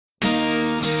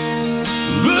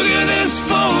Look at this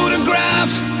photograph.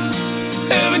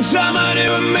 Every time I do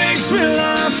it makes me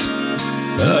laugh.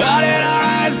 How did our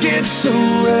eyes get so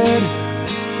red?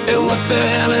 And what the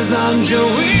hell is on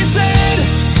Joey's head?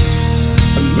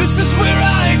 And this is where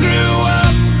I grew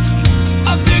up.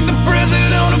 I think the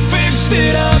president fixed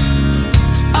it up.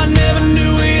 I never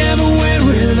knew we ever went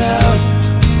without.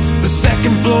 The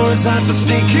second floor is hot for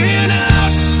sneaking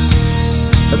out.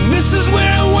 And this is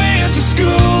where I went to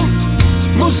school.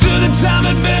 Most of the time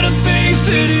had better things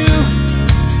to do.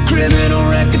 Criminal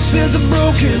record says I've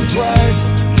broken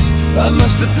twice. I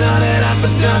must have done it half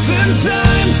a dozen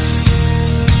times.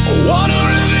 I wonder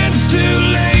if it's too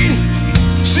late.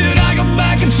 Should I go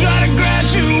back and try to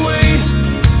graduate?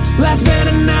 Life's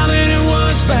better now than it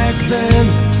was back then.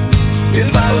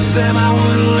 If I was them, I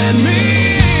wouldn't let me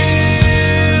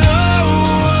in. Oh,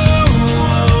 oh,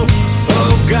 oh,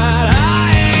 oh God.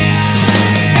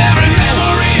 Every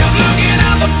memory of looking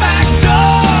out the back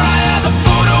door. I have the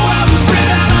photo albums spread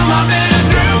out on my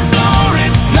bedroom floor.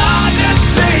 It's hard to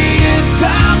say it,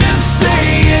 time to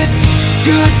say it.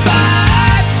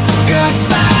 Goodbye,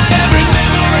 goodbye. Every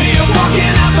memory of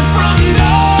walking out the front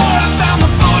door. I found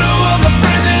the photo of the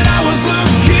friend that I was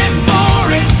looking for.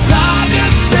 It's hard to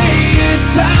say it,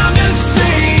 time to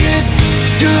say it.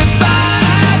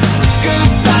 Goodbye,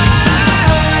 goodbye.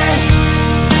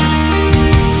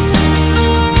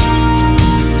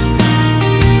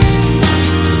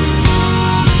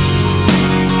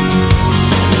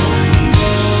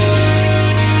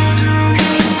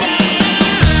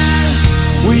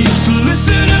 We used to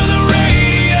listen to the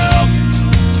radio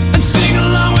and sing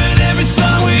along with every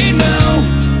song we know.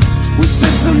 We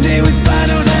said someday we'd find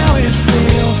out how it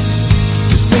feels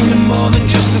to sing to more than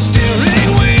just a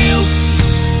steering wheel.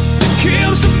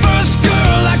 Kim's the first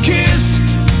girl I kissed.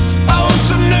 I was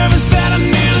so nervous that I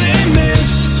nearly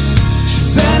missed.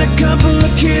 She's had a couple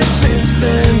of kids since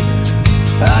then.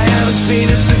 I haven't seen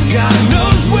her since God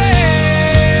knows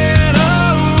when.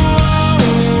 Oh, oh,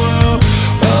 oh,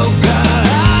 oh God.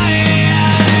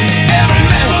 Every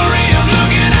memory of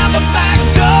looking out the back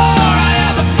door. I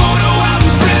have the photo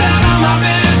albums spread out on my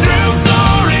bedroom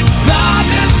floor. It's hard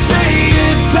to say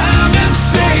it, time to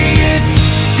say it.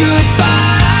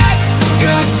 Goodbye,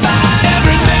 goodbye.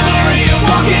 Every memory of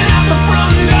walking out the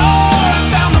front door. I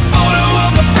found the photo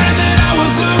of the friend that I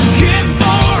was looking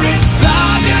for. It's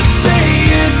hard to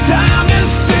say it, time to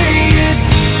say it.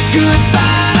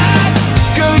 Goodbye,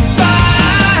 goodbye.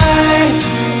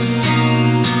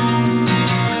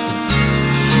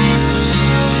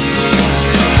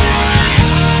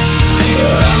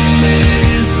 I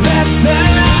miss that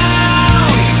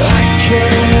town. I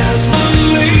can't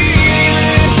believe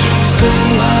it. So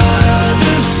hard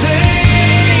to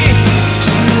stay,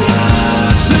 too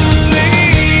hard to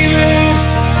leave it.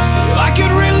 If I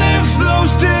could relive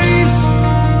those days,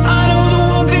 I know the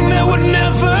one thing that would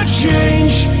never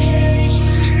change.